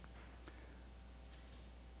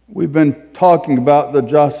We've been talking about the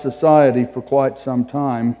just society for quite some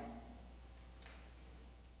time,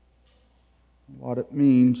 what it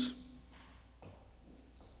means.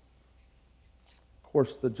 Of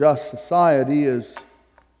course, the just society is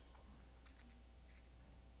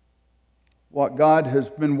what God has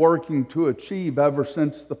been working to achieve ever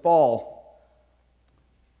since the fall,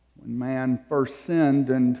 when man first sinned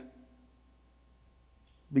and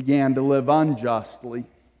began to live unjustly.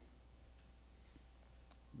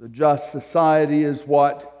 The just society is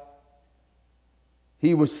what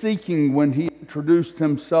he was seeking when he introduced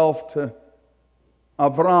himself to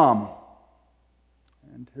Avram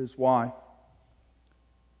and his wife.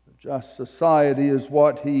 The just society is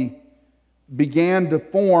what he began to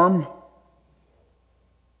form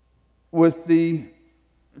with the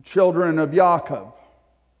children of Yaakov.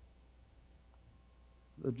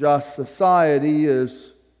 The just society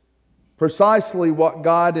is precisely what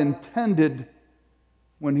God intended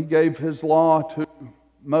when he gave his law to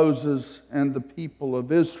Moses and the people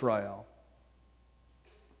of Israel.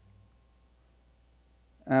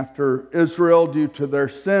 After Israel, due to their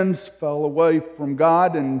sins, fell away from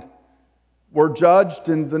God and were judged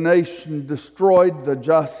and the nation destroyed, the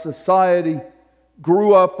just society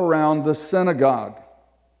grew up around the synagogue.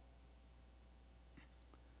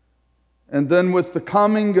 And then with the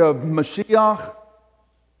coming of Mashiach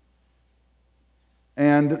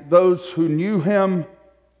and those who knew him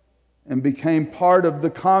and became part of the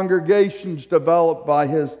congregations developed by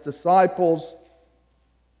his disciples,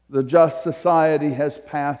 the just society has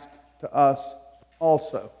passed to us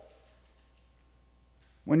also.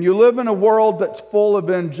 When you live in a world that's full of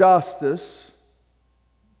injustice,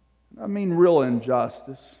 I mean real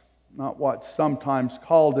injustice, not what's sometimes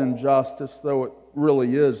called injustice, though it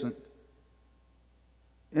really isn't.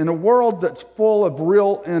 In a world that's full of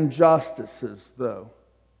real injustices, though,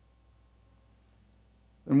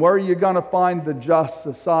 then where are you going to find the just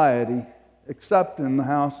society except in the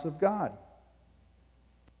house of God?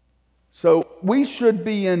 So we should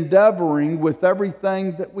be endeavoring with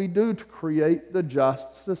everything that we do to create the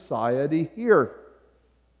just society here.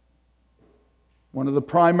 One of the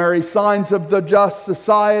primary signs of the just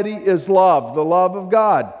society is love, the love of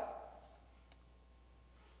God.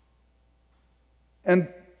 And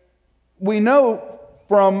we know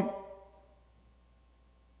from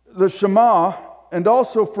the Shema and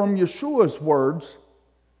also from Yeshua's words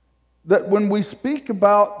that when we speak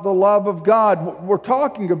about the love of God, what we're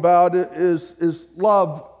talking about is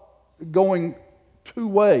love going two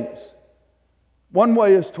ways. One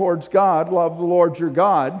way is towards God, love the Lord your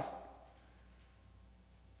God.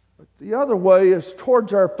 But the other way is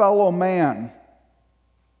towards our fellow man.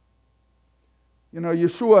 You know,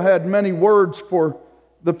 Yeshua had many words for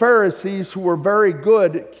the Pharisees who were very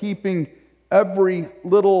good at keeping every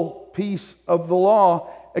little piece of the law,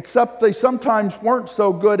 except they sometimes weren't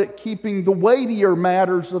so good at keeping the weightier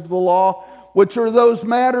matters of the law, which are those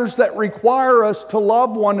matters that require us to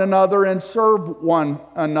love one another and serve one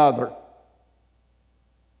another.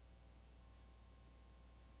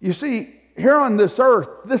 You see, here on this earth,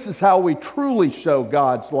 this is how we truly show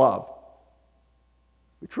God's love.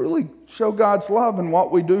 We truly show God's love in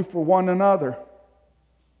what we do for one another.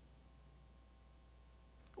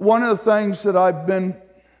 One of the things that I've been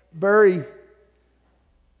very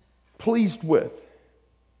pleased with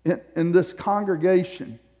in this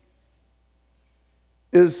congregation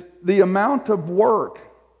is the amount of work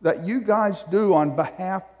that you guys do on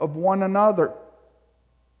behalf of one another.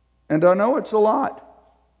 And I know it's a lot.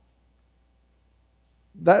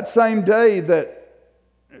 That same day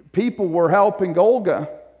that people were helping Olga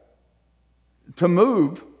to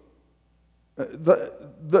move,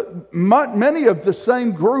 many of the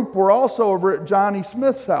same group were also over at Johnny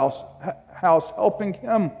Smith's house helping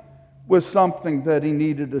him with something that he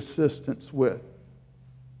needed assistance with.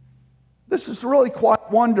 This is really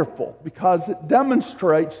quite wonderful because it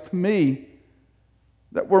demonstrates to me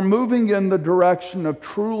that we're moving in the direction of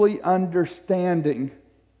truly understanding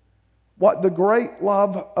what the great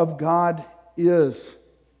love of God is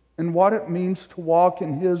and what it means to walk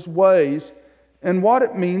in his ways and what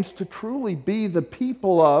it means to truly be the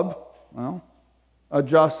people of, well, a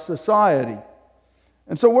just society.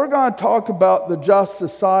 And so we're going to talk about the just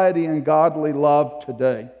society and godly love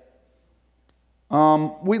today.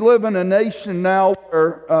 We live in a nation now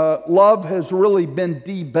where love has really been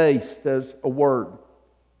debased as a word.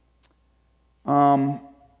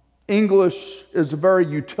 English is a very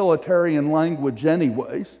utilitarian language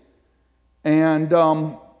anyways. And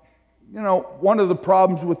one of the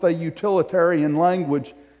problems with a utilitarian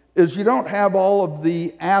language is you don't have all of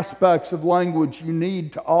the aspects of language you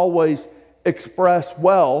need to always express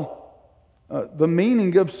well the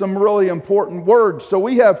meaning of some really important words. So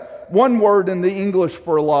we have one word in the English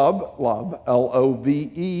for love,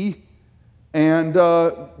 L-O-V-E,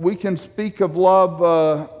 and we can speak of love,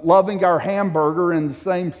 loving our hamburger in the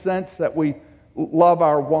same sense that we love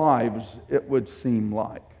our wives, it would seem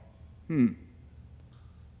like. Kind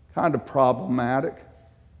of problematic.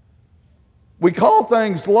 We call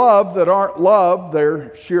things love that aren't love,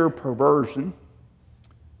 they're sheer perversion.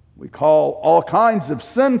 We call all kinds of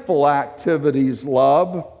sinful activities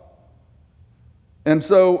love. And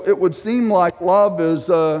so it would seem like love is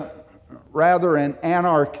rather an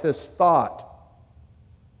anarchist thought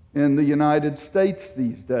in the United States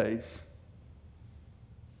these days.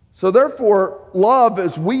 So therefore, love,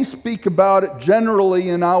 as we speak about it generally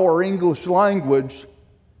in our English language,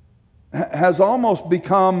 has almost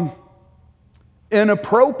become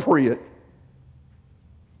inappropriate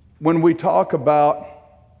when we talk about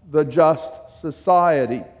the just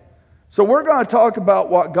society. So we're going to talk about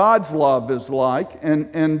what God's love is like,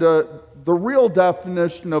 and the real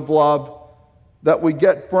definition of love that we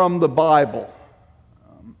get from the Bible.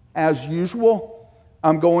 As usual,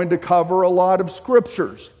 I'm going to cover a lot of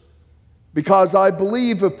scriptures, because I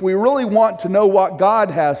believe if we really want to know what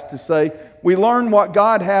God has to say, we learn what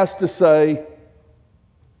God has to say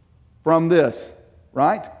from this,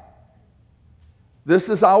 right? This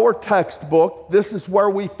is our textbook. This is where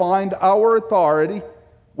we find our authority.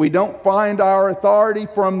 We don't find our authority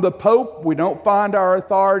from the Pope. We don't find our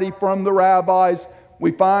authority from the rabbis.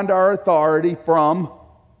 We find our authority from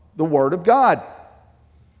the Word of God.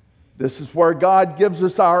 This is where God gives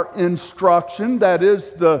us our instruction. That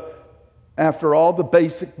is, after all, the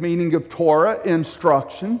basic meaning of Torah,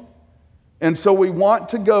 instruction. And so we want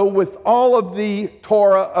to go with all of the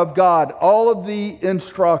Torah of God, all of the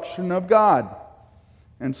instruction of God.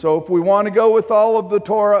 And so if we want to go with all of the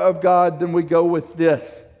Torah of God, then we go with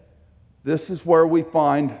this. This is where we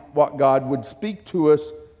find what God would speak to us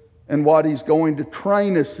and what He's going to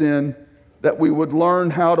train us in, that we would learn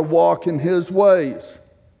how to walk in His ways.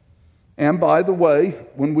 And by the way,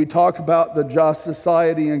 when we talk about the just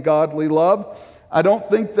society and godly love, I don't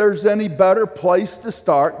think there's any better place to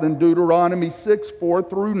start than Deuteronomy 6, 4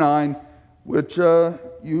 through 9, which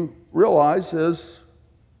you realize is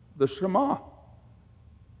the Shema.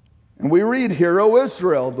 And we read here, O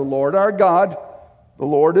Israel, the Lord our God, the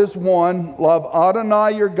Lord is one. Love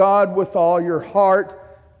Adonai your God with all your heart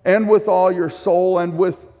and with all your soul and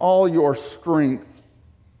with all your strength.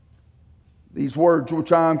 These words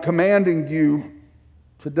which I am commanding you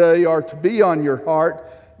today are to be on your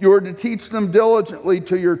heart. You are to teach them diligently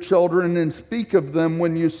to your children and speak of them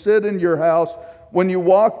when you sit in your house, when you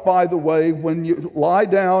walk by the way, when you lie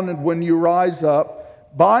down and when you rise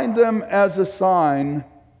up. Bind them as a sign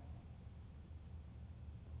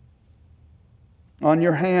on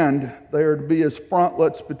your hand. They are to be as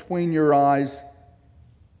frontlets between your eyes,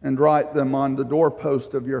 and write them on the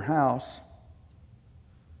doorpost of your house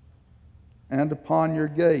and upon your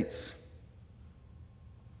gates.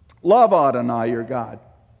 Love Adonai your God.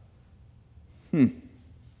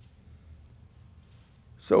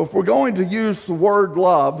 So if we're going to use the word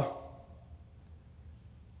love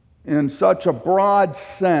in such a broad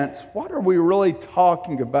sense, what are we really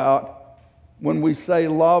talking about when we say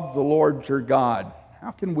love the Lord your God?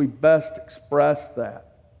 How can we best express that?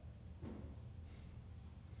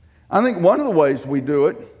 I think one of the ways we do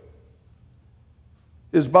it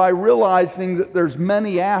is by realizing that there's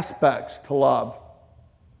many aspects to love.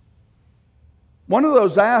 One of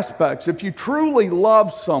those aspects, if you truly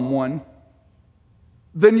love someone,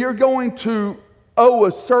 then you're going to owe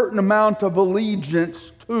a certain amount of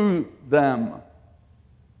allegiance to them.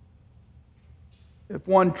 If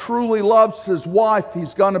one truly loves his wife,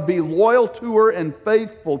 he's going to be loyal to her and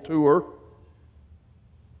faithful to her.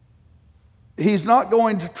 He's not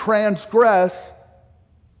going to transgress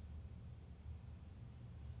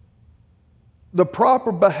the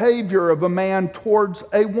proper behavior of a man towards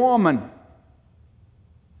a woman.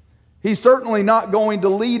 He's certainly not going to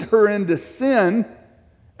lead her into sin,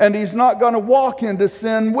 and he's not going to walk into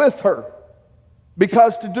sin with her,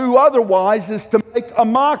 because to do otherwise is to make a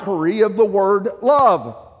mockery of the word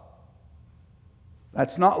love.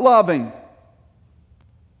 That's not loving.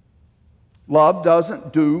 Love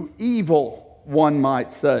doesn't do evil, one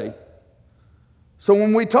might say. So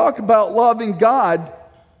when we talk about loving God,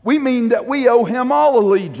 we mean that we owe Him all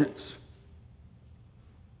allegiance.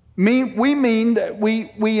 We mean that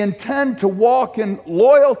we intend to walk in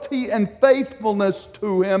loyalty and faithfulness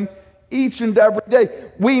to Him each and every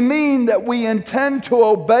day. We mean that we intend to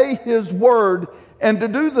obey His word and to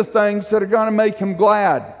do the things that are going to make Him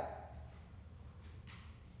glad.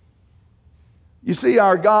 You see,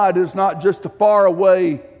 our God is not just a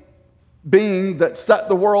faraway being that set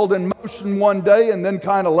the world in motion one day and then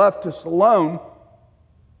kind of left us alone.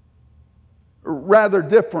 Rather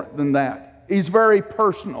different than that. He's very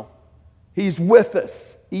personal. He's with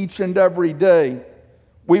us each and every day.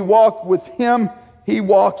 We walk with Him. He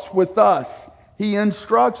walks with us. He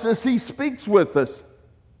instructs us. He speaks with us.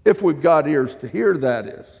 If we've got ears to hear, that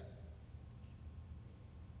is.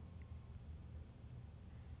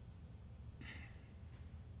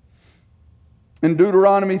 In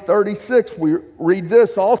Deuteronomy 36, we read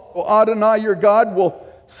this, also Adonai your God will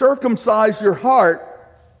circumcise your heart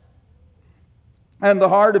and the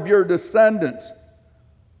heart of your descendants,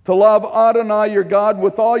 to love Adonai your God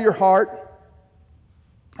with all your heart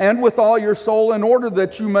and with all your soul, in order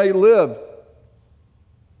that you may live.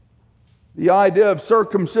 The idea of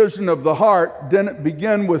circumcision of the heart didn't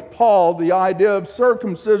begin with Paul. The idea of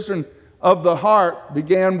circumcision of the heart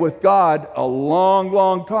began with God a long,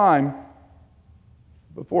 long time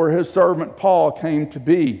before His servant Paul came to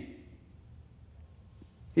be.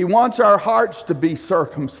 He wants our hearts to be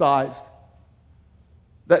circumcised,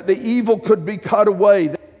 that the evil could be cut away,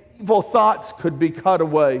 that evil thoughts could be cut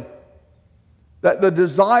away, that the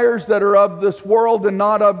desires that are of this world and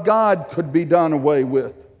not of God could be done away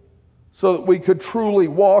with, so that we could truly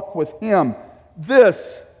walk with Him.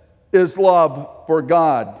 This is love for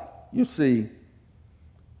God, you see.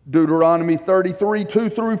 Deuteronomy 33, 2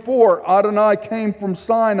 through 4. Adonai came from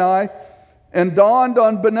Sinai and dawned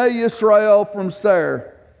on Bnei Israel from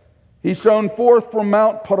Seir. He shone forth from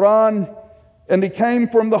Mount Paran, and He came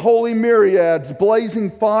from the holy myriads,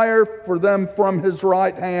 blazing fire for them from His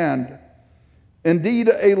right hand. Indeed,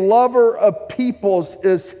 a lover of peoples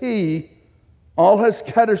is He. All His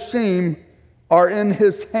Kedoshim are in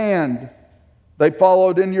His hand. They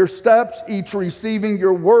followed in your steps, each receiving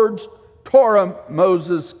your words. Torah,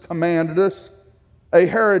 Moses commanded us, a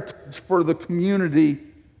heritage for the community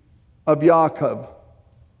of Yaakov.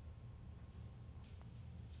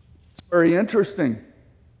 It's very interesting.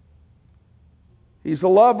 He's a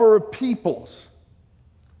lover of peoples.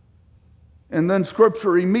 And then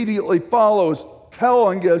Scripture immediately follows,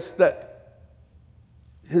 telling us that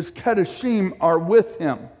His Kedoshim are with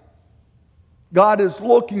Him. God is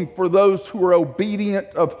looking for those who are obedient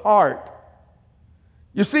of heart.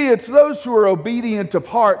 You see, it's those who are obedient of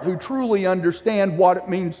heart who truly understand what it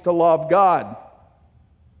means to love God.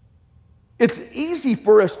 It's easy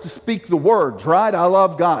for us to speak the words, right? I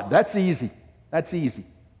love God. That's easy. That's easy.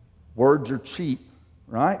 Words are cheap,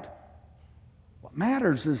 right? What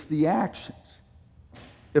matters is the actions.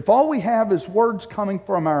 If all we have is words coming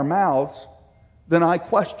from our mouths, then I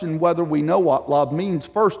question whether we know what love means,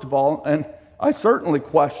 first of all, and I certainly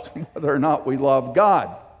question whether or not we love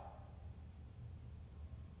God.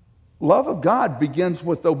 Love of God begins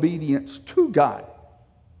with obedience to God.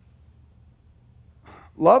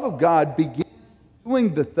 Love of God begins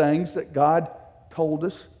doing the things that God told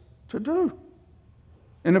us to do.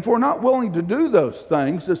 And if we're not willing to do those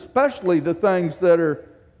things, especially the things that are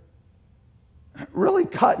really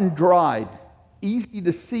cut and dried, easy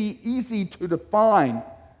to see, easy to define,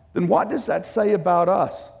 then what does that say about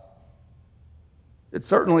us? It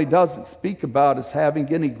certainly doesn't speak about us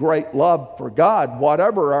having any great love for God,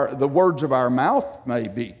 whatever the words of our mouth may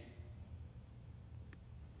be.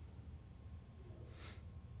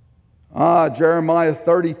 Jeremiah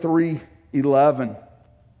 33:11.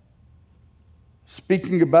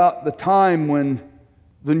 Speaking about the time when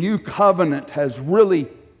the new covenant has really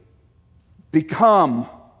become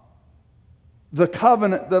the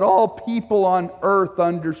covenant that all people on earth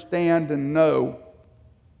understand and know.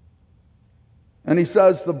 And he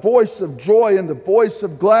says, the voice of joy and the voice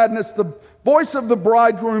of gladness, the voice of the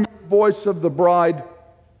bridegroom, the voice of the bride,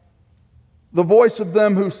 the voice of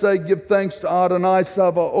them who say, give thanks to Adonai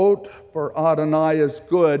Sabaoth, for Adonai is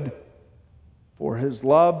good, for His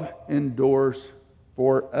love endures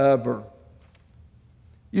forever.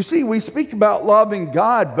 You see, we speak about loving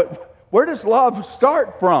God, but where does love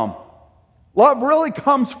start from? Love really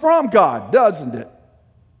comes from God, doesn't it?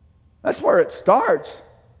 That's where it starts.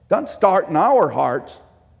 Doesn't start in our hearts.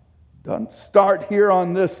 Doesn't start here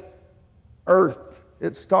on this earth.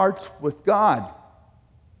 It starts with God.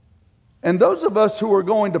 And those of us who are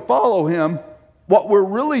going to follow Him, what we're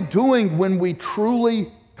really doing when we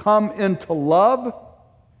truly come into love,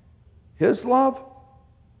 His love,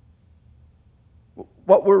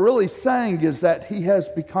 what we're really saying is that He has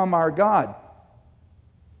become our God.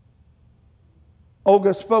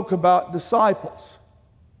 Olga spoke about disciples.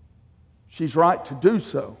 She's right to do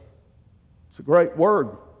so. It's a great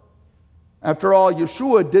word. After all,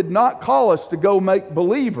 Yeshua did not call us to go make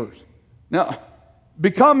believers. Now,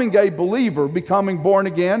 becoming a believer, becoming born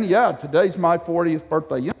again, yeah, today's my 40th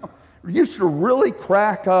birthday. You know, it used to really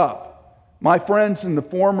crack up my friends in the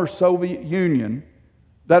former Soviet Union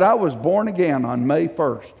that I was born again on May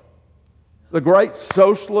 1st. The great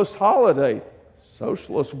socialist holiday.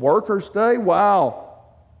 Socialist Workers' Day? Wow.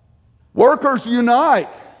 Workers unite.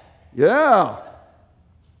 Yeah.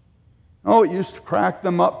 Oh, it used to crack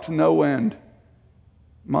them up to no end.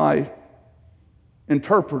 My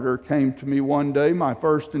interpreter came to me one day, my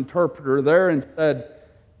first interpreter there, and said,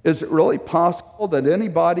 "Is it really possible that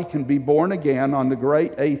anybody can be born again on the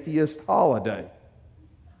great atheist holiday?"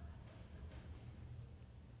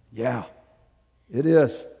 Yeah, it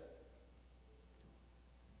is.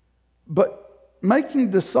 But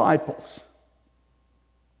making disciples,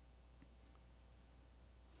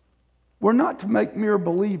 we're not to make mere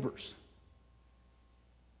believers.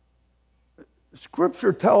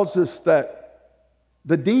 Scripture tells us that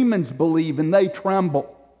the demons believe and they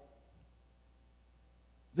tremble.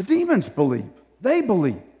 The demons believe. They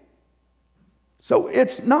believe. So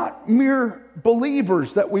it's not mere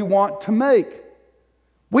believers that we want to make.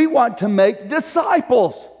 We want to make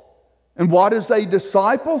disciples. And what is a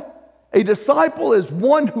disciple? A disciple is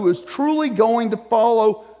one who is truly going to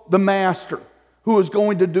follow the master, who is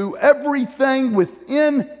going to do everything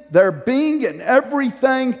within their being and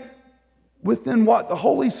everything within what the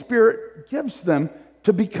Holy Spirit gives them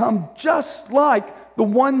to become just like the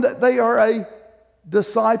one that they are a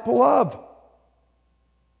disciple of.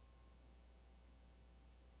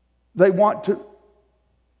 They want to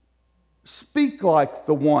speak like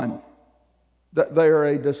the one that they are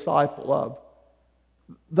a disciple of.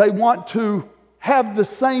 They want to have the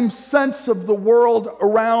same sense of the world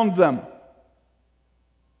around them,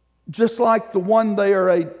 just like the one they are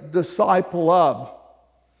a disciple of.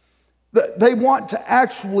 They want to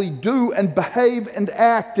actually do and behave and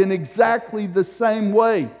act in exactly the same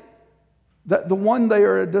way that the one they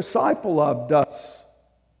are a disciple of does.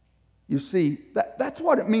 You see, that's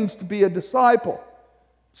what it means to be a disciple.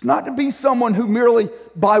 It's not to be someone who merely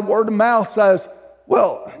by word of mouth says,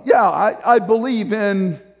 "Well, yeah, I believe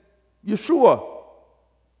in Yeshua."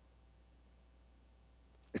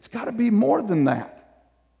 It's got to be more than that.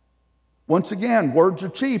 Once again, words are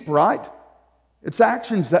cheap, right? It's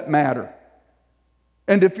actions that matter.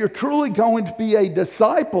 And if you're truly going to be a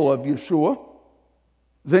disciple of Yeshua,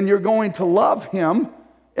 then you're going to love him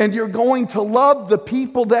and you're going to love the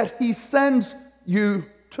people that he sends you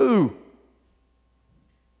to.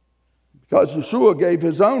 Because Yeshua gave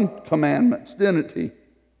his own commandments, didn't he?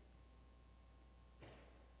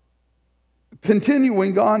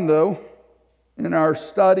 Continuing on, though, in our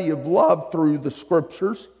study of love through the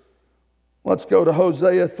Scriptures, let's go to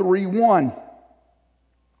Hosea 3:1.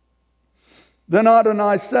 Then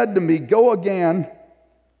Adonai said to me, "Go again,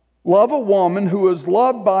 love a woman who is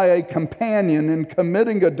loved by a companion in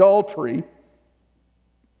committing adultery,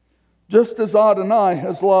 just as Adonai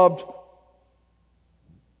has loved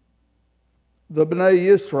the Bnei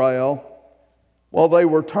Israel while they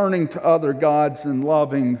were turning to other gods and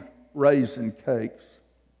loving raisin cakes."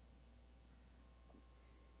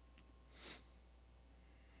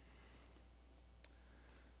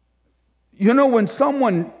 You know, when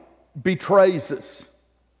someone betrays us,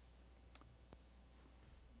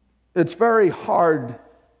 it's very hard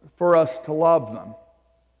for us to love them.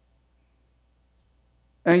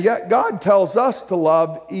 And yet God tells us to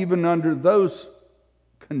love even under those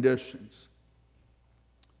conditions.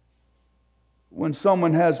 When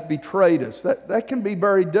someone has betrayed us, that can be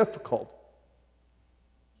very difficult.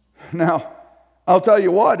 Now, I'll tell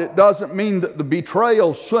you what, it doesn't mean that the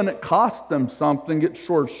betrayal shouldn't cost them something. It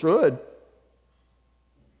sure should.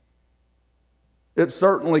 It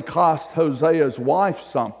certainly cost Hosea's wife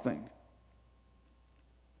something.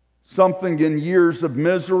 Something in years of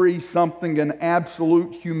misery, something in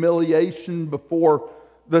absolute humiliation before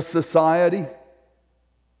the society.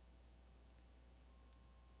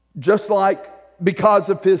 Just like because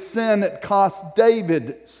of his sin, it cost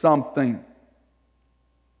David something.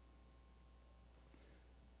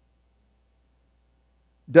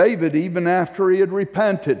 David, even after he had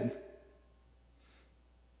repented,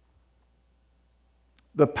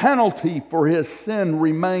 the penalty for his sin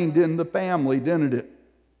remained in the family, didn't it?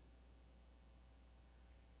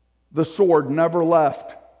 The sword never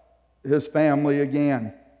left his family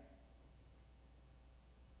again.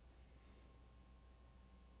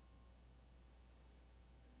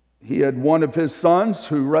 He had one of his sons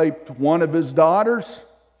who raped one of his daughters.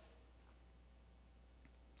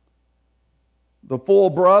 The full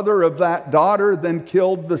brother of that daughter then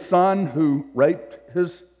killed the son who raped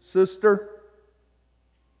his sister.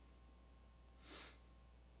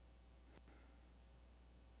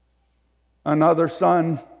 Another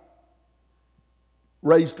son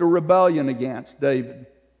raised a rebellion against David.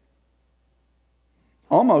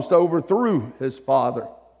 Almost overthrew his father.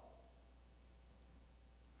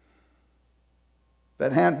 If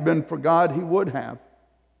it hadn't been for God, he would have.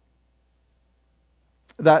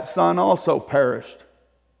 That son also perished.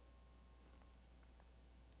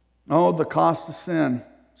 Oh, the cost of sin.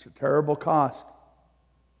 It's a terrible cost.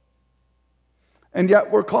 And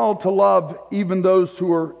yet we're called to love even those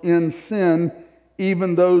who are in sin,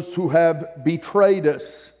 even those who have betrayed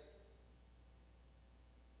us.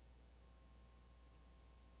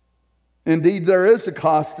 Indeed, there is a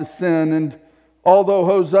cost to sin, and although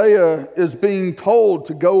Hosea is being told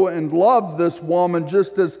to go and love this woman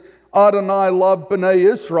just as Adonai loved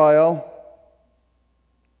Bnei Israel,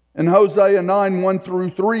 in Hosea 9, 1 through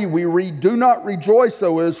 3, we read, "Do not rejoice,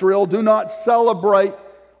 O Israel, do not celebrate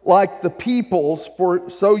like the peoples, for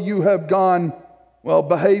so you have gone,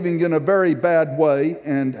 behaving in a very bad way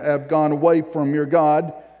and have gone away from your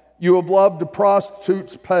God. You have loved a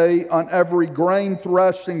prostitute's pay on every grain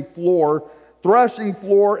threshing floor. Threshing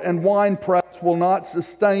floor and wine press will not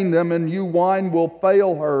sustain them, and new wine will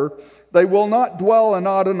fail her. They will not dwell in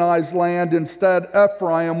Adonai's land. Instead,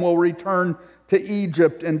 Ephraim will return to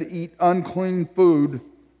Egypt and eat unclean food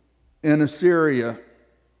in Assyria."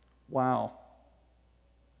 Wow.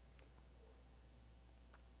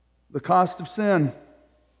 The cost of sin.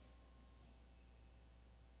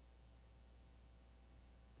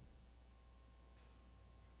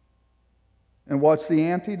 And what's the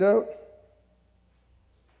antidote?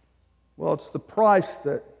 Well, it's the price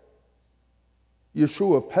that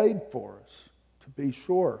Yeshua paid for us, to be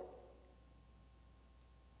sure.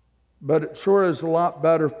 But it sure is a lot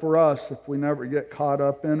better for us if we never get caught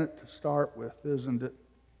up in it to start with, isn't it?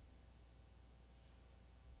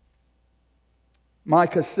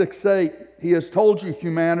 Micah 6:8, "He has told you,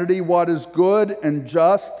 humanity, what is good and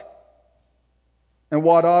just, and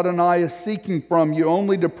what Adonai is seeking from you,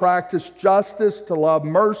 only to practice justice, to love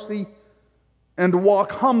mercy, and to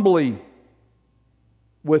walk humbly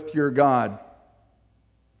with your God."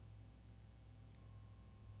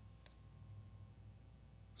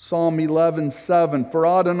 Psalm 11:7, "For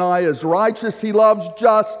Adonai is righteous, he loves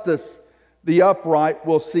justice. The upright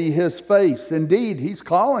will see his face." Indeed, he's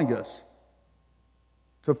calling us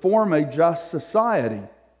to form a just society.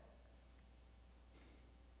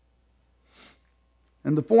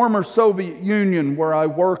 In the former Soviet Union, where I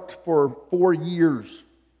worked for 4 years,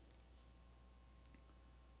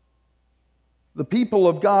 the people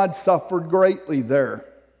of God suffered greatly there.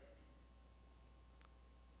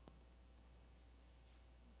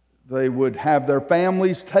 They would have their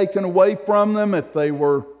families taken away from them if they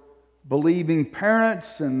were believing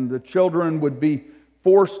parents, and the children would be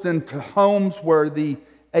forced into homes where the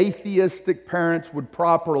atheistic parents would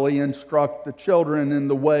properly instruct the children in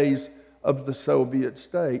the ways of the Soviet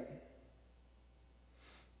state.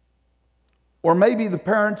 Or maybe the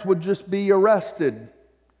parents would just be arrested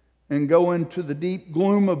and go into the deep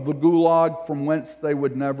gloom of the gulag from whence they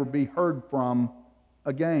would never be heard from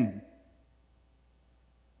again.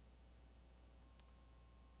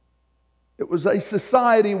 It was a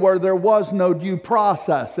society where there was no due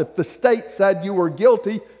process. If the state said you were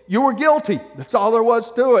guilty, you were guilty. That's all there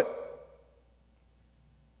was to it.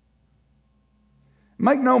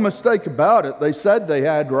 Make no mistake about it, they said they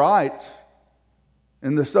had rights.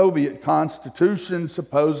 In the Soviet Constitution,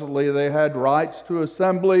 supposedly they had rights to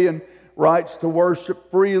assembly and rights to worship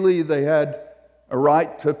freely. They had a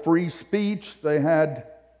right to free speech. They had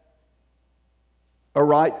a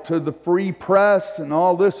right to the free press and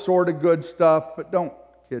all this sort of good stuff. But don't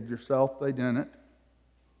kid yourself, they didn't.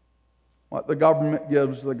 What the government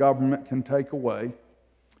gives, the government can take away.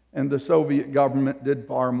 And the Soviet government did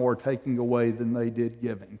far more taking away than they did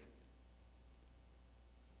giving.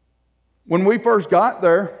 When we first got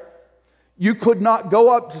there, you could not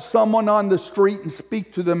go up to someone on the street and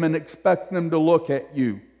speak to them and expect them to look at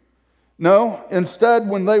you. No, instead,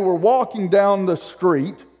 when they were walking down the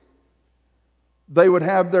street, they would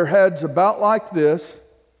have their heads about like this.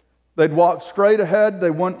 They'd walk straight ahead.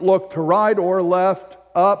 They wouldn't look to right or left,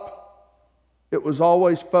 up. It was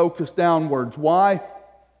always focused downwards. Why?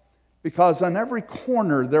 Because on every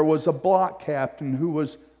corner there was a block captain who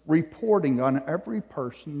was reporting on every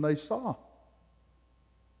person they saw.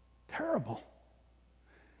 Terrible.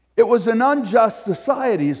 It was an unjust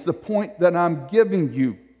society, is the point that I'm giving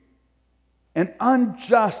you. An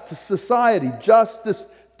unjust society. Justice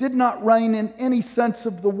did not reign in any sense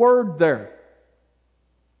of the word there.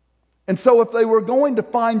 And so if they were going to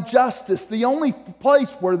find justice, the only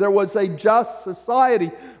place where there was a just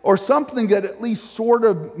society, or something that at least sort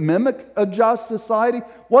of mimicked a just society,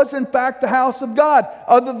 was in fact the house of God.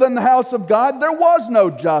 Other than the house of God, there was no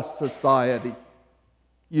just society,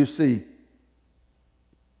 you see.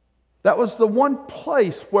 That was the one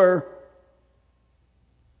place where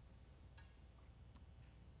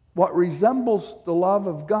what resembles the love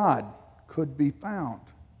of God could be found.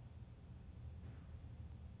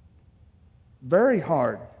 Very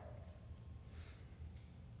hard.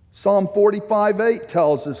 Psalm 45:8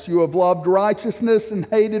 tells us, "You have loved righteousness and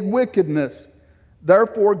hated wickedness.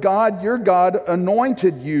 Therefore God, your God,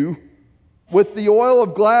 anointed you with the oil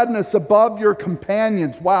of gladness above your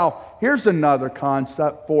companions." Wow, here's another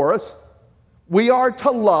concept for us. We are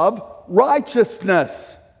to love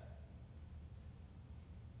righteousness.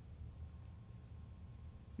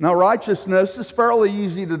 Now, righteousness is fairly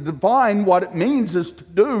easy to define. What it means is to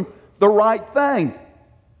do the right thing.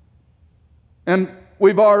 And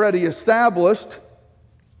we've already established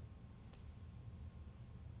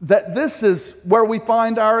that this is where we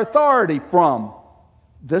find our authority from.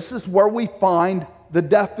 This is where we find the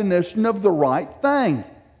definition of the right thing.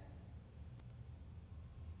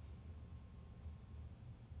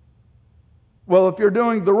 Well, if you're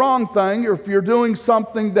doing the wrong thing, or if you're doing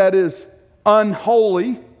something that is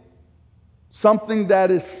unholy, something that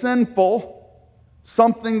is sinful,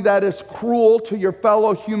 something that is cruel to your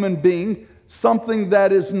fellow human being, something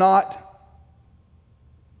that is not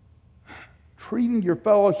treating your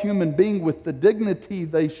fellow human being with the dignity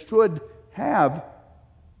they should have,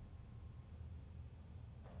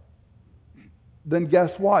 then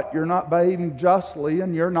guess what? You're not behaving justly,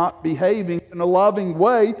 and you're not behaving in a loving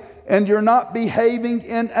way, and you're not behaving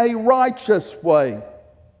in a righteous way.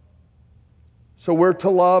 So we're to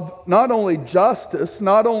love not only justice,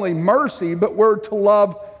 not only mercy, but we're to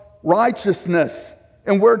love righteousness.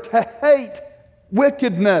 And we're to hate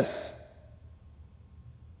wickedness.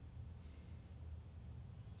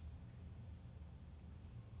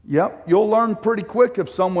 Yep, you'll learn pretty quick if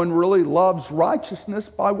someone really loves righteousness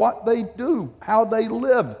by what they do, how they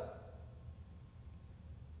live.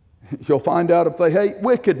 You'll find out if they hate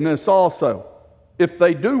wickedness also. If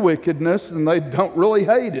they do wickedness and they don't really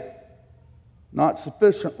hate it. Not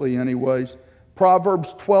sufficiently, anyways.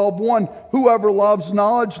 Proverbs 12:1, "Whoever loves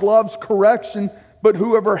knowledge loves correction, but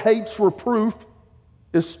whoever hates reproof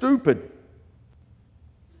is stupid."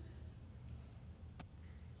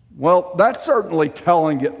 Well, that's certainly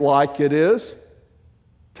telling it like it is.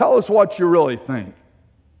 Tell us what you really think.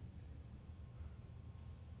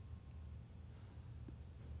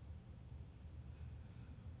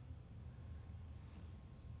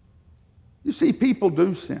 You see, people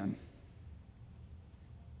do sin.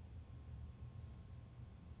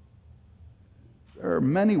 There are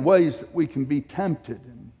many ways that we can be tempted,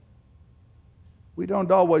 and we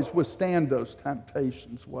don't always withstand those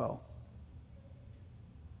temptations well.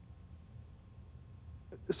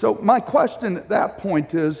 So my question at that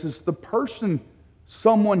point is the person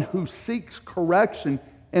someone who seeks correction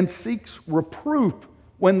and seeks reproof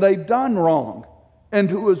when they've done wrong,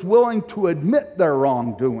 and who is willing to admit their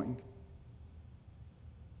wrongdoing?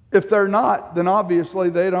 If they're not, then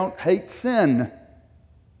obviously they don't hate sin.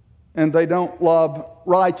 And they don't love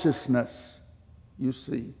righteousness, you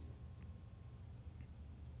see.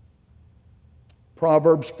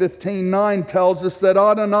 Proverbs 15:9 tells us that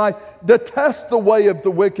Adonai detests the way of the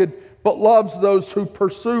wicked, but loves those who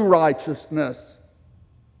pursue righteousness.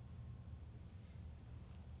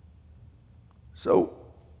 So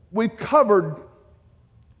we've covered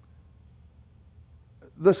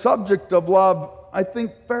the subject of love, I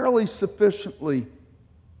think, fairly sufficiently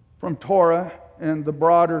from Torah and the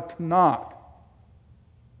broader Tanakh.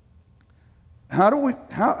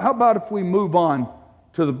 How about if we move on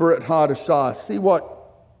to the Brit Hadashah? See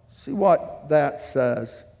what that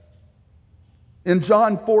says. In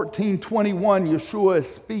John 14:21, Yeshua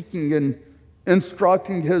is speaking and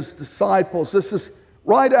instructing his disciples. This is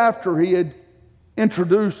right after he had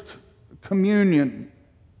introduced communion,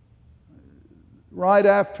 right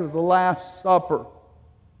after the Last Supper.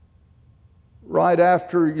 Right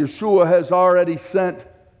after Yeshua has already sent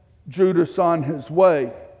Judas on his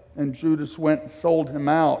way, and Judas went and sold him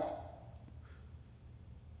out.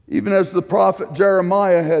 Even as the prophet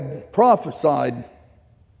Jeremiah had prophesied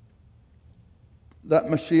that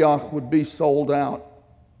Mashiach would be sold out.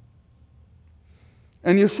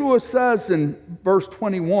 And Yeshua says in verse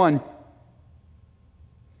 21,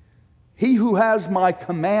 "He who has my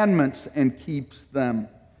commandments and keeps them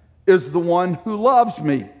is the one who loves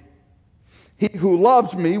me. He who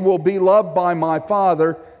loves me will be loved by my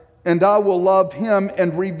Father, and I will love him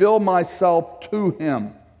and reveal myself to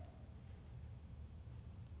him.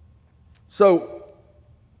 So,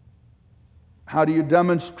 how do you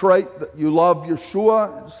demonstrate that you love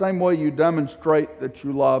Yeshua? The same way you demonstrate that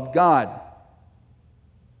you love God.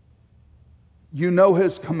 You know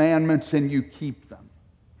his commandments and you keep them.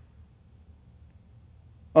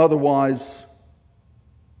 Otherwise,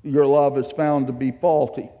 your love is found to be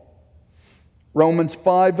faulty. Romans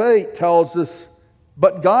 5:8 tells us,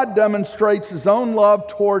 but God demonstrates his own love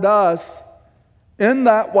toward us in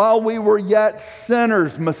that while we were yet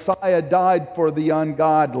sinners, Messiah died for the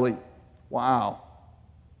ungodly. Wow.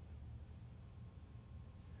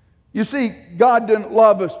 You see, God didn't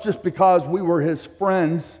love us just because we were his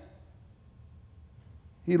friends.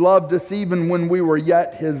 He loved us even when we were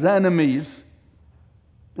yet his enemies,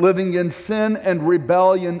 living in sin and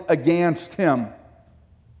rebellion against him,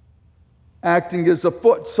 acting as a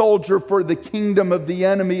foot soldier for the kingdom of the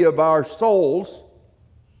enemy of our souls.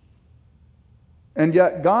 And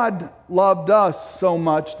yet God loved us so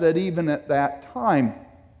much that even at that time,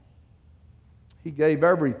 he gave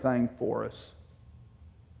everything for us.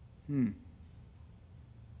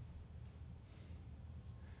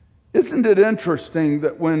 Isn't it interesting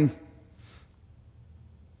that when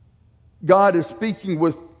God is speaking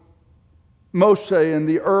with Moshe in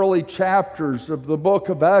the early chapters of the book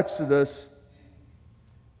of Exodus,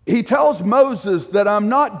 he tells Moses that I'm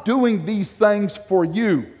not doing these things for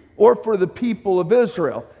you or for the people of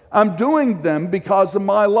Israel. I'm doing them because of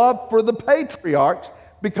my love for the patriarchs,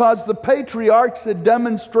 because the patriarchs had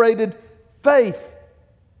demonstrated faith.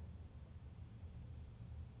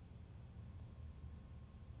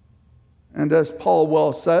 And as Paul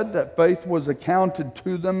well said, that faith was accounted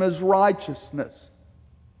to them as righteousness.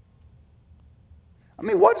 I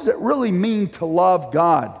mean, what does it really mean to love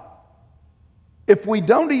God if we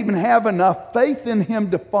don't even have enough faith in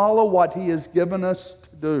him to follow what he has given us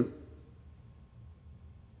to do?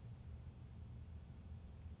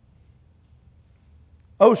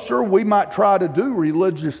 Oh, sure, we might try to do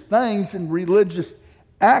religious things and religious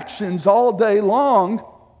actions all day long,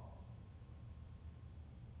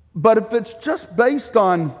 but if it's just based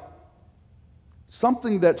on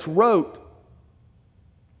something that's rote,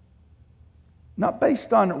 not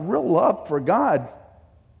based on real love for God,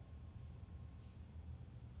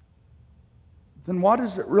 then what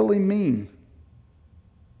does it really mean?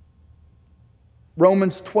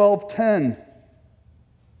 Romans 12:10.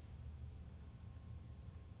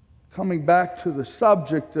 Coming back to the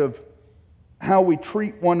subject of how we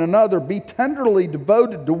treat one another, be tenderly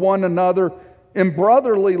devoted to one another in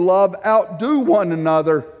brotherly love, outdo one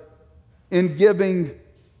another in giving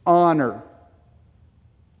honor.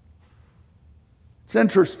 It's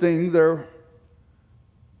interesting, there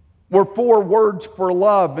were 4 words for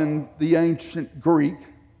love in the ancient Greek.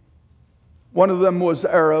 One of them was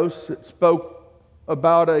eros. It spoke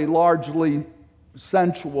about a largely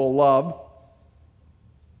sensual love.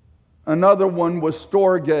 Another one was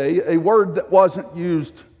storge, a word that wasn't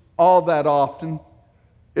used all that often.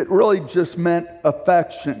 It really just meant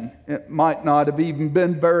affection. It might not have even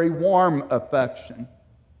been very warm affection.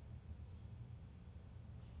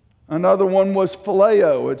 Another one was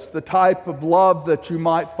phileo. It's the type of love that you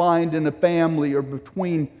might find in a family or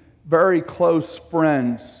between very close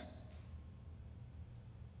friends.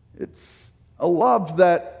 It's a love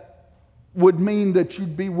that would mean that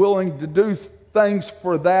you'd be willing to do things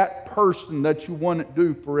for that person that you wouldn't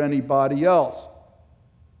do for anybody else.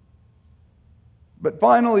 But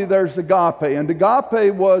finally, there's agape. And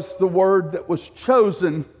agape was the word that was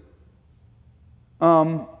chosen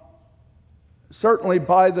certainly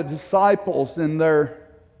by the disciples in their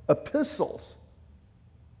epistles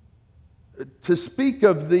to speak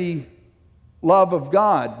of the love of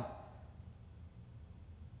God.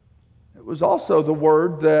 It was also the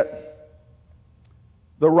word that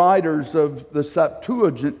the writers of the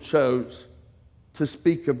Septuagint chose to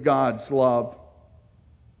speak of God's love.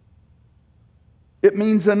 It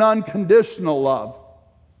means an unconditional love.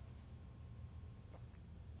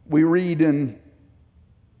 We read in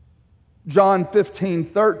John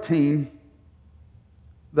 15:13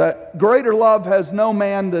 that greater love has no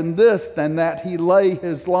man than this, than that he lay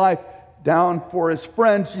his life down for his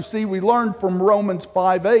friends. You see, we learned from Romans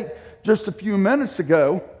 5:8 just a few minutes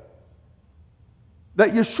ago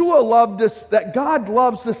that Yeshua loved us, that God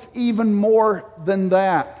loves us even more than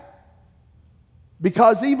that.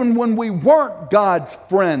 Because even when we weren't God's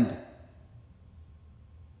friend,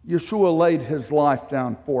 Yeshua laid his life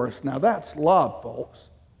down for us. Now that's love, folks.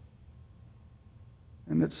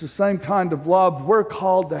 And it's the same kind of love we're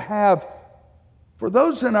called to have For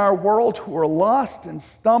those in our world who are lost and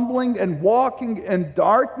stumbling and walking in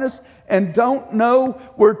darkness and don't know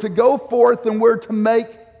where to go forth and where to make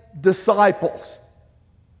disciples.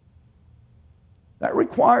 That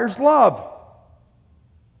requires love.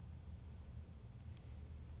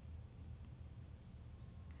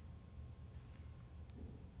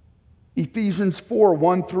 Ephesians 4,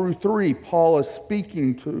 1 through 3, Paul is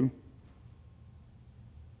speaking to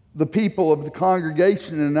the people of the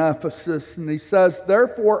congregation in Ephesus, and he says,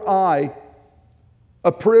 "Therefore I,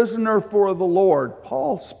 a prisoner for the Lord."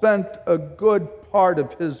 Paul spent a good part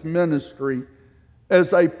of his ministry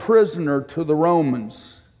as a prisoner to the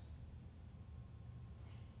Romans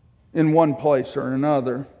in one place or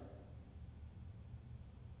another.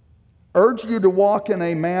 "Urge you to walk in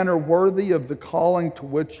a manner worthy of the calling to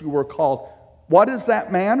which you were called." What is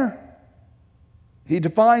that manner? He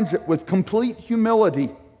defines it with complete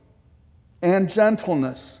humility and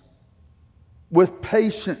gentleness, with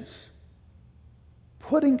patience,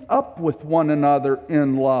 putting up with one another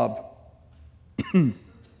in love,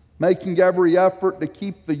 making every effort to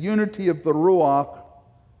keep the unity of the Ruach,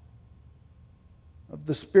 of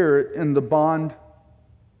the Spirit, in the bond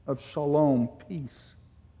of shalom, peace.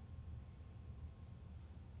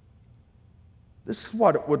 This is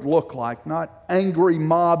what it would look like, not angry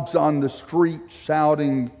mobs on the street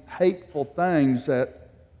shouting hateful things at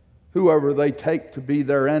whoever they take to be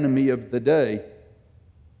their enemy of the day,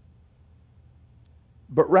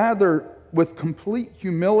 but rather with complete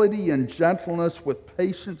humility and gentleness, with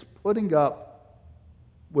patience, putting up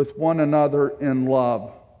with one another in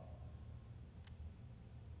love.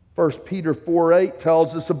 1 Peter 4:8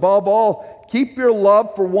 tells us, "Above all, keep your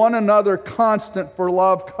love for one another constant, for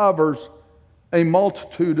love covers a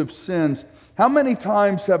multitude of sins." How many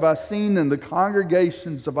times have I seen in the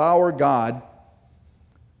congregations of our God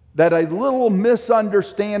that a little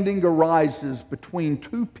misunderstanding arises between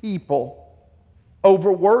two people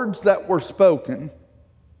over words that were spoken,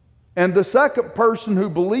 and the second person who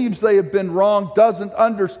believes they have been wrong doesn't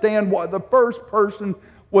understand what the first person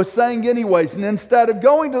was saying anyways. And instead of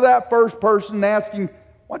going to that first person and asking,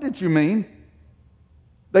 "What did you mean?"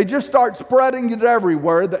 they just start spreading it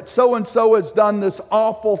everywhere that so-and-so has done this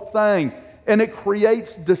awful thing. And it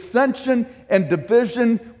creates dissension and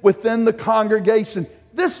division within the congregation.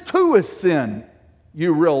 This too is sin,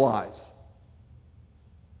 you realize.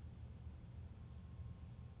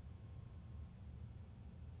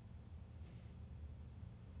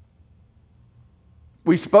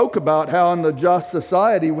 We spoke about how in the just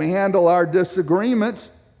society we handle our disagreements,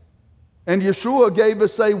 and Yeshua gave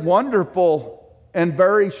us a wonderful and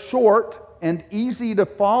very short and easy to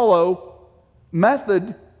follow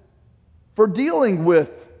method for dealing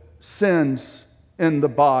with sins in the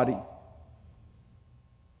body.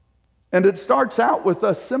 And it starts out with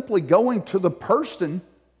us simply going to the person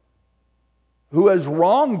who has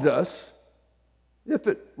wronged us, if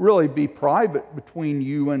it really be private between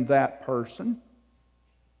you and that person,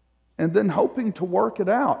 and then hoping to work it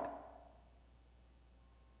out.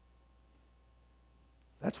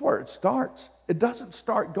 That's where it starts. It doesn't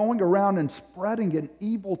start going around and spreading an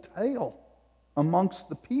evil tale amongst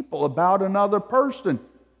the people about another person,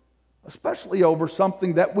 especially over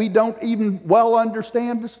something that we don't even well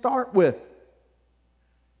understand to start with.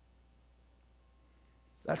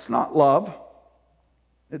 That's not love.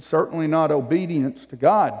 It's certainly not obedience to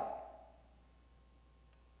God.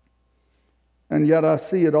 And yet I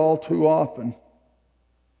see it all too often.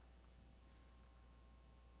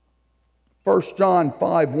 1 John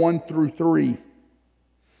 5, 1 through 3.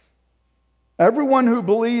 "Everyone who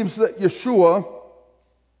believes that Yeshua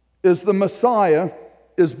is the Messiah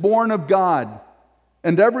is born of God,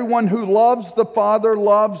 and everyone who loves the Father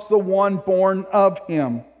loves the one born of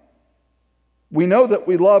him. We know that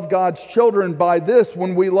we love God's children by this,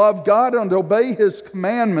 when we love God and obey his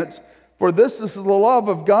commandments. For this is the love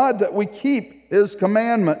of God, that we keep his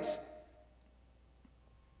commandments.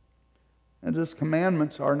 And his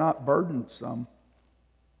commandments are not burdensome."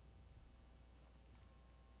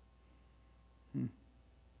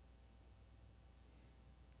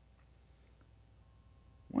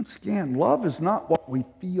 Once again, love is not what we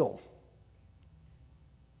feel.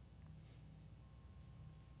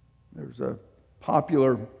 There's a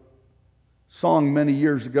popular song many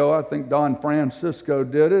years ago. I think Don Francisco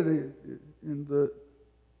did it. In the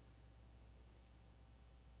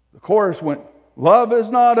chorus went, "Love is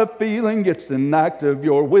not a feeling, it's an act of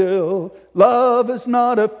your will. Love is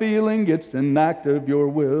not a feeling, it's an act of your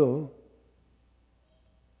will."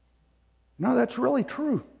 No, that's really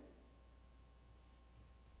true.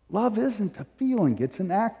 Love isn't a feeling, it's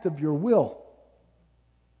an act of your will.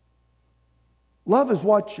 Love is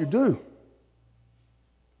what you do.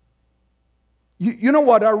 You know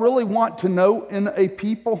what I really want to know in a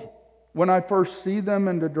people when I first see them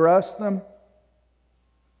and address them?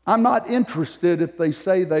 I'm not interested if they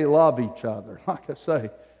say they love each other. Like I say,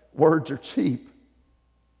 words are cheap.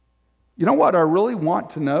 You know what I really want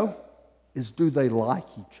to know is, do they like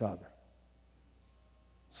each other?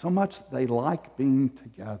 So much that they like being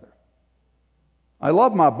together. I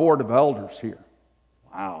love my board of elders here.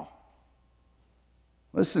 Wow.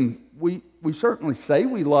 Listen, we certainly say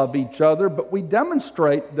we love each other, but we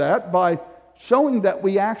demonstrate that by showing that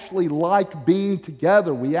we actually like being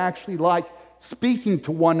together. We actually like speaking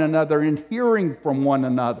to one another and hearing from one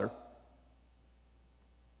another.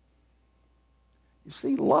 You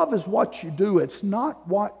see, love is what you do. It's not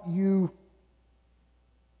what you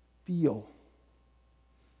feel.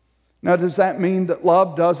 Now, does that mean that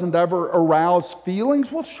love doesn't ever arouse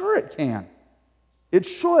feelings? Well, sure it can. It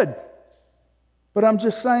should. But I'm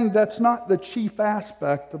just saying that's not the chief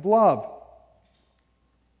aspect of love.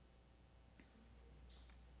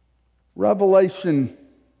 Revelation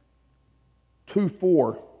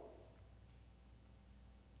 2:4.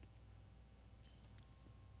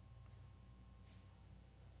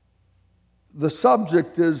 The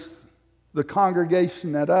subject is the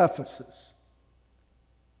congregation at Ephesus.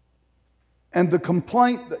 And the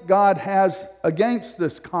complaint that God has against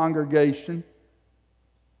this congregation,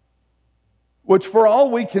 which for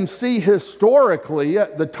all we can see historically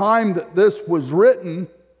at the time that this was written,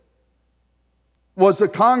 was a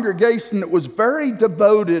congregation that was very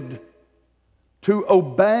devoted to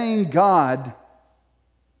obeying God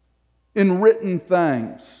in written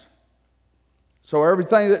things. So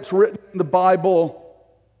everything that's written in the Bible,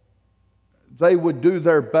 they would do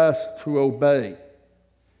their best to obey.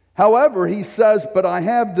 However, he says, but I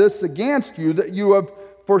have this against you, that you have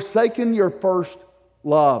forsaken your first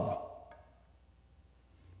love.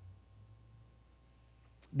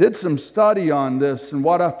 Did some study on this, and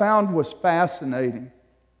what I found was fascinating.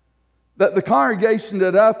 That the congregation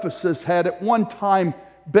at Ephesus had at one time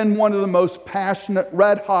been one of the most passionate,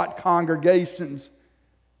 red-hot congregations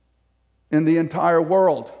in the entire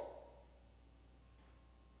world.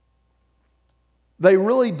 They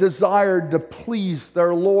really desired to please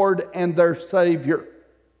their Lord and their Savior.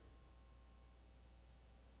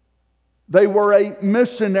 They were a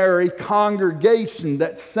missionary congregation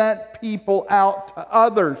that sent people out to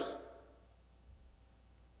others.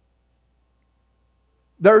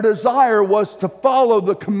 Their desire was to follow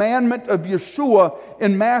the commandment of Yeshua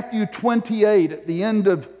in Matthew 28, at the end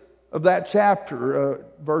of that chapter,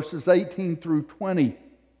 verses 18 through 20,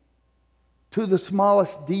 to the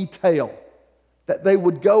smallest detail, that they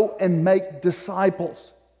would go and make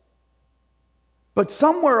disciples. But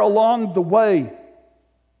somewhere along the way,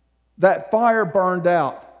 that fire burned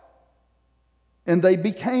out, and they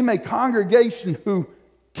became a congregation who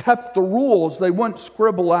kept the rules. They wouldn't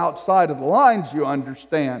scribble outside of the lines, you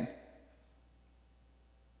understand.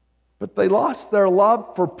 But they lost their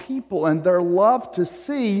love for people and their love to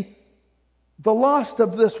see the lost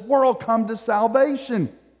of this world come to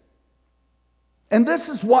salvation. And this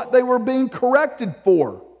is what they were being corrected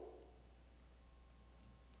for.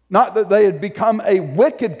 Not that they had become a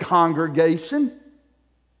wicked congregation,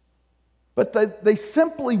 but they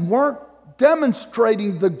simply weren't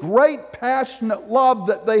demonstrating the great passionate love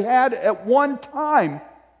that they had at one time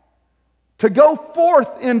to go forth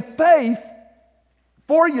in faith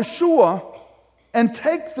for Yeshua and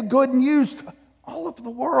take the good news to all of the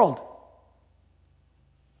world.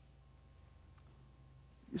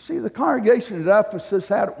 You see, the congregation at Ephesus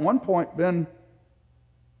had at one point been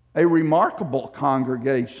a remarkable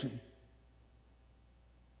congregation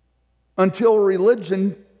until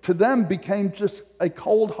religion to them became just a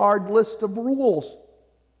cold, hard list of rules.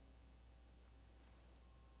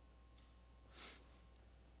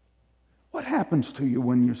 What happens to you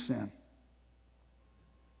when you sin?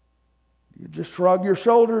 Do you just shrug your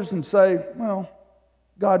shoulders and say, well,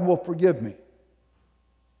 God will forgive me?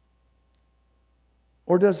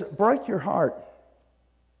 Or does it break your heart?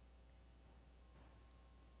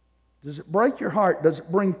 Does it break your heart? Does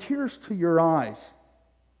it bring tears to your eyes?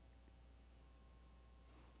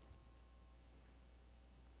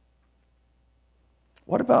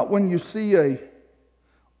 What about when you see a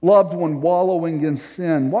loved one wallowing in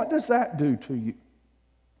sin? What does that do to you?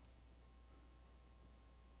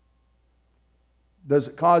 Does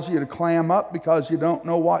it cause you to clam up because you don't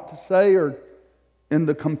know what to say? Or in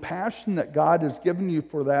the compassion that God has given you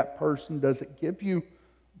for that person, does it give you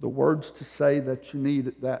the words to say that you need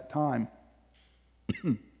at that time?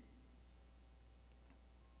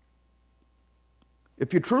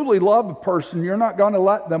 If you truly love a person, you're not going to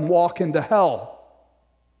let them walk into hell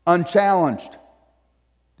unchallenged.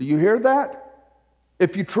 Do you hear that?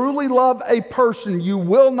 If you truly love a person, you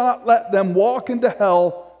will not let them walk into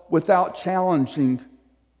hell without challenging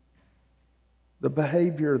the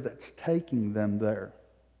behavior that's taking them there.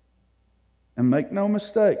 And make no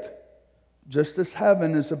mistake, just as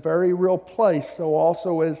heaven is a very real place, so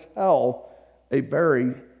also is hell a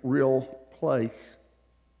very real place.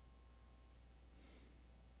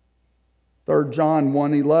 3 John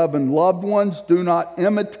 1:11, loved ones, do not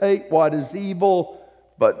imitate what is evil,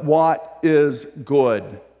 but what is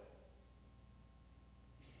good.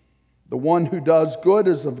 The one who does good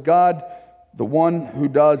is of God. The one who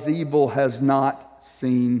does evil has not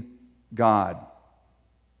seen God.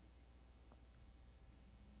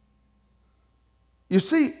 You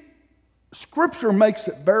see, Scripture makes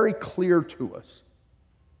it very clear to us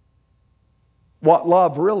what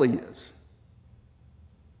love really is.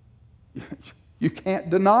 You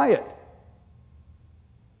can't deny it.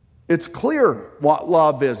 It's clear what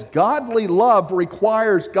love is. Godly love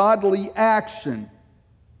requires godly action,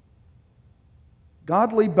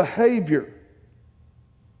 godly behavior.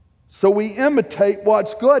 So we imitate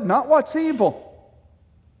what's good, not what's evil.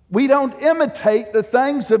 We don't imitate the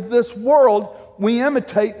things of this world. We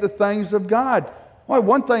imitate the things of God. Why,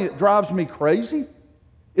 one thing that drives me crazy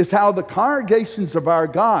is how the congregations of our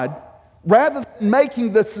God, rather than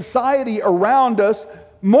making the society around us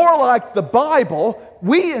more like the Bible,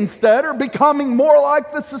 we instead are becoming more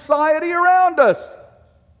like the society around us.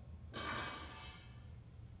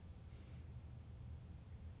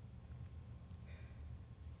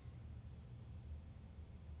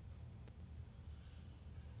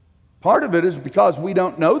 Part of it is because we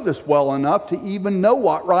don't know this well enough to even know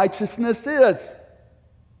what righteousness is.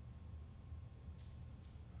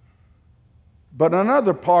 But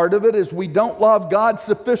another part of it is we don't love God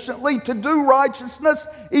sufficiently to do righteousness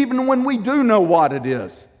even when we do know what it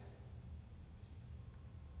is.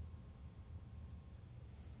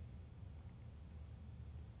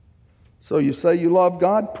 So you say you love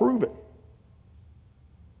God? Prove it.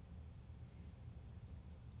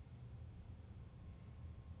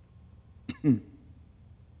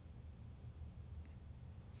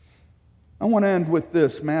 I want to end with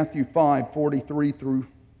this, Matthew 5:43 through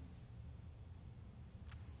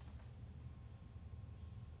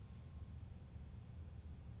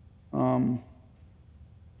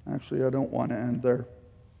actually, I don't want to end there.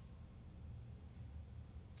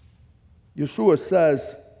 Yeshua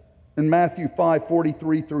says in Matthew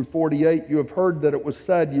 5:43 through 48, you have heard that it was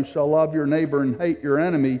said, you shall love your neighbor and hate your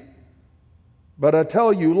enemy. But I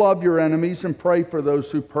tell you, love your enemies and pray for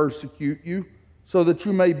those who persecute you, so that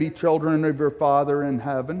you may be children of your Father in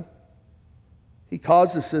heaven. He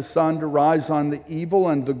causes his sun to rise on the evil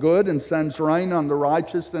and the good, and sends rain on the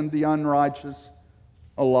righteous and the unrighteous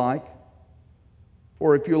alike.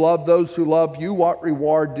 For if you love those who love you, what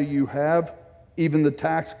reward do you have? Even the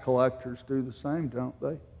tax collectors do the same, don't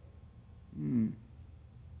they?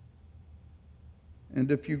 And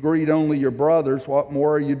if you greet only your brothers, what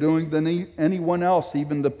more are you doing than anyone else?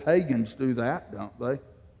 Even the pagans do that, don't they?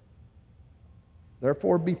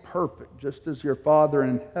 Therefore be perfect, just as your Father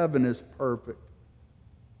in heaven is perfect.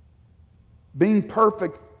 Being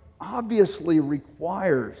perfect obviously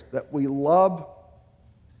requires that we love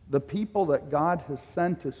the people that God has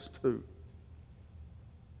sent us to.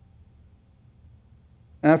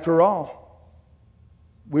 After all,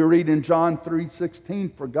 we read in John 3:16,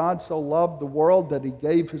 for God so loved the world that he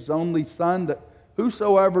gave his only Son, that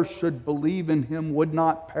whosoever should believe in him would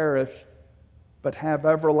not perish, but have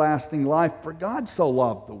everlasting life. For God so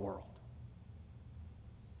loved the world.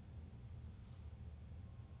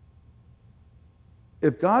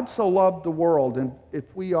 If God so loved the world, and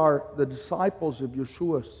if we are the disciples of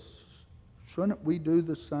Yeshua, shouldn't we do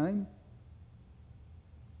the same?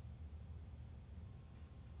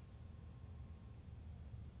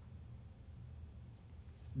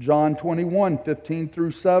 John 21:15 through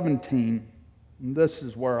 17. And this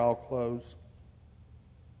is where I'll close.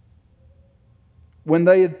 When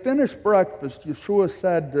they had finished breakfast, Yeshua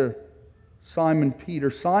said to Simon Peter,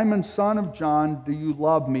 Simon, son of John, do you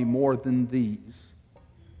love me more than these?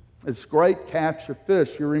 It's great catch of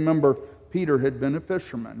fish. You remember Peter had been a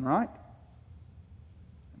fisherman, right?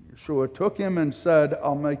 Yeshua took him and said,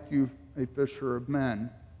 I'll make you a fisher of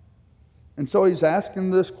men. And so he's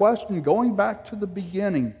asking this question, going back to the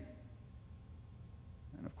beginning.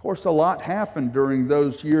 And of course, a lot happened during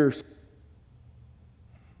those years.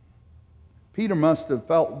 Peter must have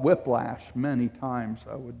felt whiplash many times,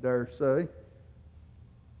 I would dare say.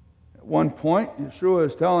 At one point, Yeshua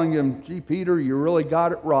is telling him, gee, Peter, you really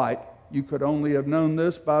got it right. You could only have known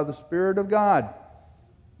this by the Spirit of God.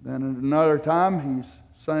 Then at another time, he's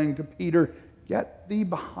saying to Peter, get thee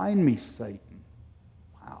behind me, Satan.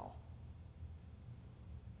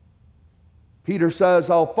 Peter says,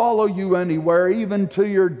 I'll follow you anywhere, even to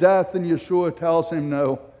your death. And Yeshua tells him,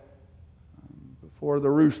 no. Before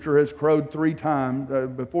the rooster has crowed 3 times,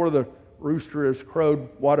 before the rooster has crowed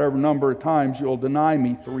whatever number of times, you'll deny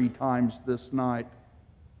me 3 times this night.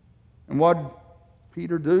 And what did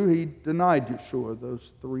Peter do? He denied Yeshua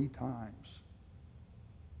those 3 times.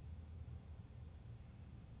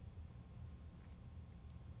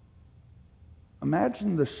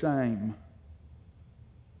 Imagine the shame.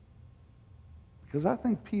 Because I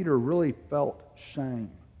think Peter really felt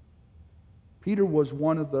shame. Peter was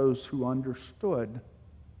one of those who understood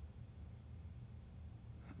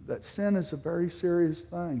that sin is a very serious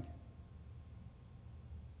thing.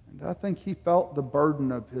 And I think he felt the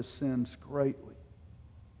burden of his sins greatly.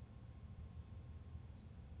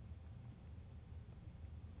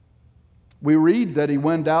 We read that he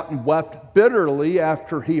went out and wept bitterly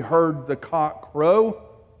after he heard the cock crow,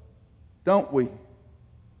 don't we?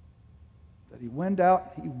 That he went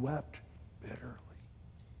out, he wept bitterly.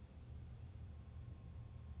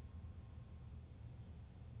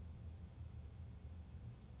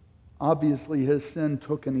 Obviously, his sin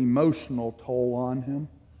took an emotional toll on him.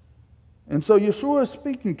 And so Yeshua is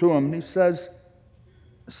speaking to him, and he says,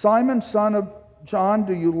 Simon, son of John,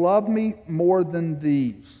 do you love me more than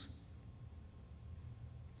these?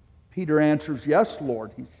 Peter answers, yes,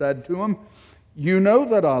 Lord. He said to him, you know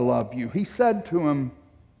that I love you. He said to him,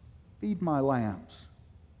 feed my lambs.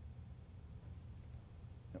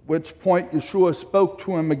 At which point Yeshua spoke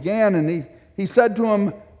to him again, and he said to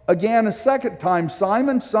him again a second time,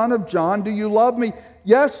 Simon, son of John, do you love me?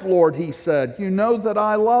 Yes, Lord, he said, you know that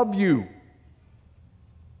I love you.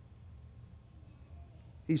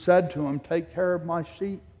 He said to him, take care of my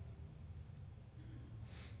sheep.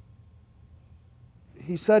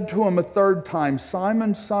 He said to him a third time,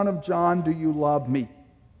 Simon, son of John, do you love me?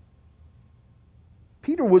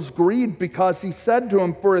 Peter was grieved because he said to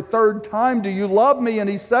him for a third time, do you love me? And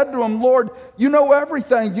he said to him, Lord, you know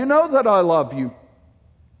everything. You know that I love you.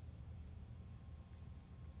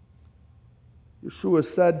 Yeshua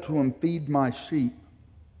said to him, feed my sheep.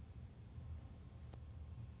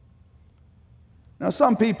 Now,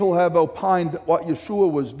 some people have opined that what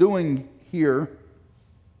Yeshua was doing here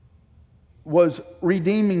was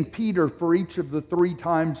redeeming Peter for each of the 3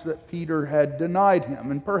 times that Peter had denied him.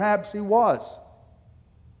 And perhaps he was.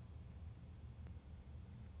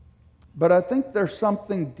 But I think there's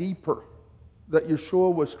something deeper that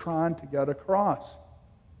Yeshua was trying to get across.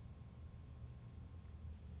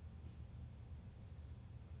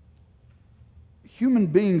 Human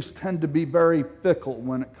beings tend to be very fickle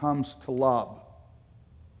when it comes to love.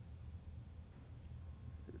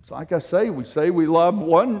 It's like I say we love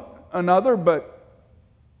one another, but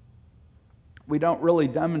we don't really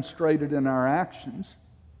demonstrate it in our actions,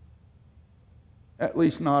 at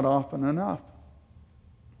least not often enough.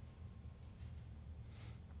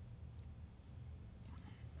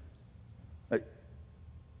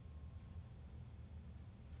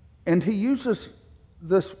 And he uses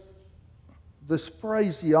this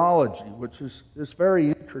phraseology, which is very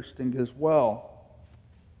interesting as well.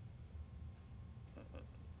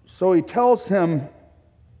 So he tells him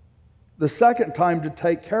the second time to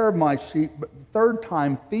take care of my sheep, but the third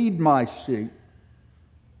time, feed my sheep.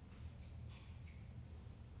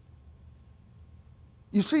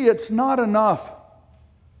 You see, it's not enough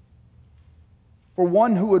for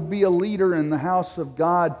one who would be a leader in the house of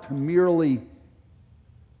God to merely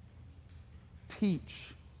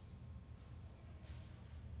teach.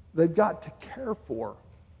 They've got to care for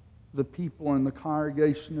the people in the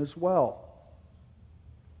congregation as well.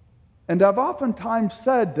 And I've oftentimes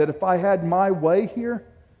said that if I had my way here,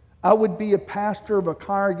 I would be a pastor of a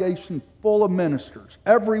congregation full of ministers.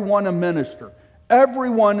 Everyone a minister.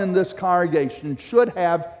 Everyone in this congregation should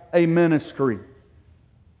have a ministry.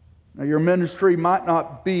 Now, your ministry might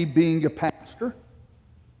not be being a pastor.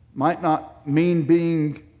 Might not mean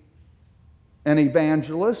being an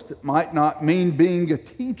evangelist. It might not mean being a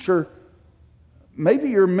teacher. Maybe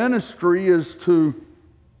your ministry is to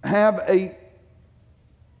have a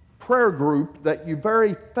prayer group that you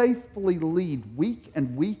very faithfully lead week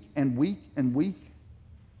and week and week and week.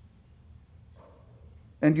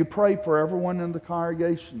 And you pray for everyone in the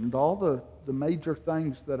congregation and all the major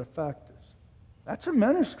things that affect us. That's a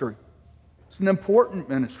ministry. It's an important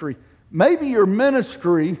ministry. Maybe your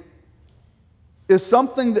ministry is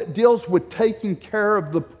something that deals with taking care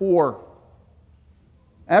of the poor.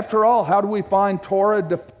 After all, how do we find Torah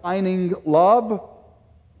defining love?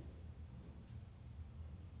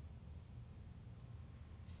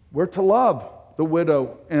 We're to love the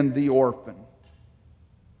widow and the orphan,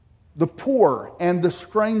 the poor and the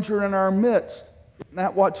stranger in our midst. Isn't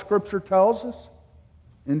that what Scripture tells us?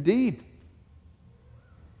 Indeed.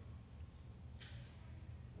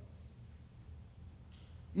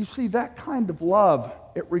 You see, that kind of love,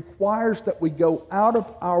 it requires that we go out of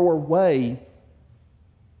our way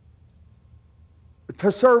to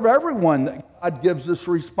serve everyone that God gives us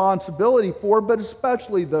responsibility for, but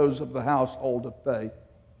especially those of the household of faith.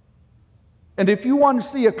 And if you want to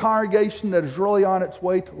see a congregation that is really on its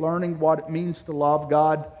way to learning what it means to love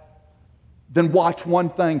God, then watch one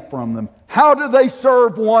thing from them. How do they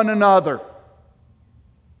serve one another?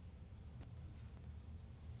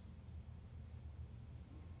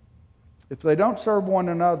 If they don't serve one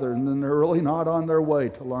another, then they're really not on their way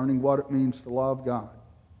to learning what it means to love God.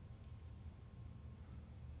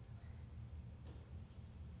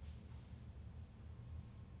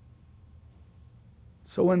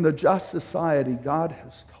 So in the just society, God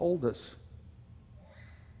has told us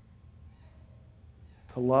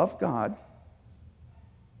to love God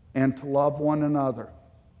and to love one another.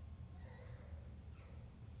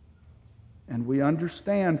 And we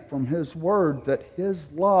understand from His Word that His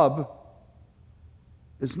love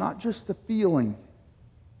is not just a feeling,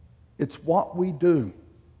 it's what we do.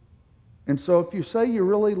 And so if you say you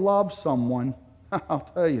really love someone, I'll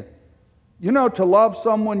tell you, to love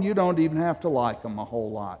someone, you don't even have to like them a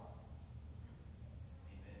whole lot.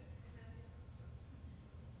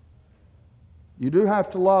 You do have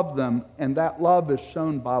to love them, and that love is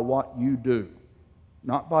shown by what you do.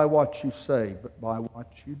 Not by what you say, but by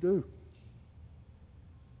what you do.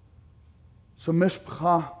 So,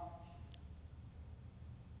 Mishpachah,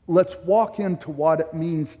 let's walk into what it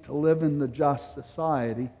means to live in the just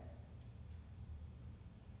society.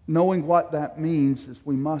 Knowing what that means is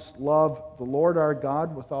we must love the Lord our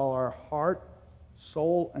God with all our heart,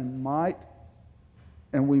 soul, and might,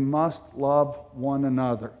 and we must love one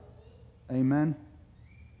another. Amen?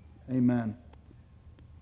 Amen.